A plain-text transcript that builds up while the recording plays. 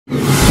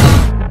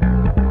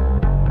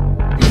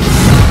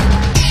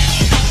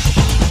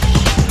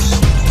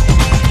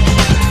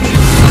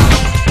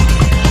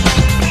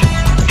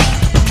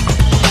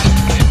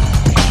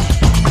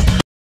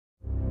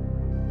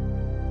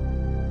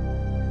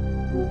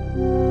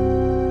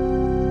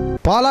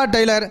Bala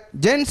Taylor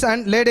gents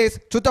and ladies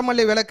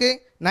Suthamalli விளக்கு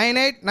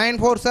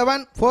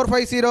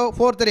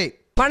 9894745043.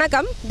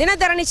 வணக்கம்.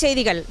 தினத்தரணி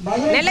செய்திகள்.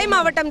 நெல்லை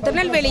மாவட்டம்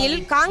திருநெல்வேலியில்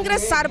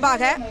காங்கிரஸ்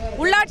சார்பாக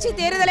உள்ளாட்சி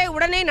தேர்தலை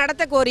உடனே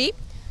நடத்த கோரி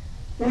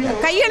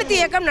கையெழுத்து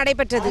இயக்கம்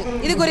நடைபெற்றது.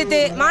 இது குறித்து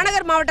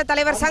மாநகர் மாவட்ட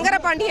தலைவர்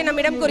சங்கரபாண்டியன்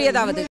நம்மிடம்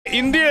கூறியதாவது: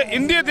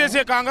 இந்திய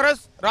தேசிய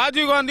காங்கிரஸ்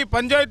ராஜீவ்காந்தி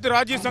பஞ்சாயத்து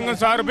ராஜ்ய சங்கம்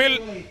சார்பில்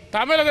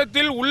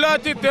தமிழகத்தில்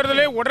உள்ளாட்சி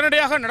தேர்தலை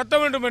உடனடியாக நடத்த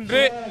வேண்டும்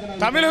என்று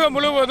தமிழகம்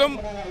முழுவதும்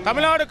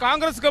தமிழ்நாடு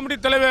காங்கிரஸ் கமிட்டி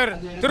தலைவர்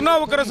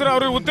திருநாவுக்கரசர்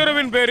அவர்கள்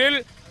உத்தரவின் பேரில்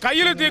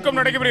கையெழுத்து இயக்கம்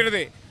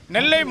நடைபெறுகிறது.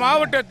 நெல்லை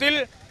மாவட்டத்தில்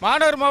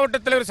மாநகர் மாவட்ட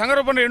தலைவர்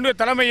சங்கரபாண்டியன் என்னுடைய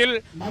தலைமையில்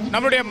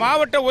நம்முடைய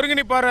மாவட்ட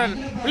ஒருங்கிணைப்பாளர்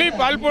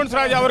பிலிப் அல்போன்ஸ்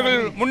ராஜ் அவர்கள்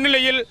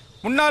முன்னிலையில்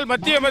முன்னாள்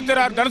மத்திய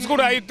அமைச்சர்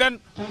தனுஷ்கோடி ஆயுத்தன்,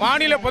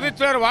 மாநில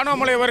பொதுச்செயலாளர்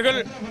வானோமலை அவர்கள்,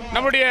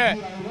 நம்முடைய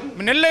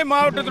நெல்லை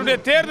மாவட்டத்தினுடைய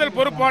தேர்தல்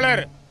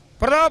பொறுப்பாளர்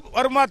பிரதாப்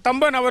வர்மா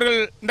தம்பன் அவர்கள்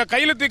இந்த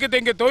கையெழுத்து இயக்கத்தை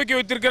இங்கே துவக்கி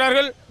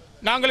வைத்திருக்கிறார்கள்.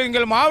 நாங்கள்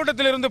எங்கள்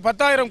மாவட்டத்திலிருந்து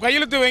 10,000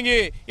 கையெழுத்து வாங்கி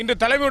இன்று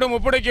தலைமையிடம்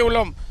ஒப்படைக்க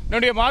உள்ளோம்.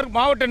 என்னுடைய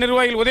மாவட்ட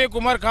நிர்வாகிகள்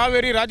உதயகுமார்,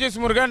 காவேரி, ராஜேஷ்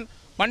முருகன்,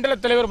 மண்டல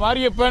தலைவர்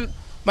மாரியப்பன்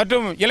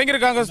மற்றும்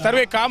இளைஞர் காங்கிரஸ்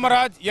தர்வே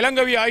காமராஜ்,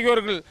 இளங்கவி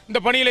ஆகியோர்கள் இந்த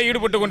பணியில்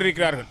ஈடுபட்டு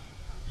கொண்டிருக்கிறார்கள்.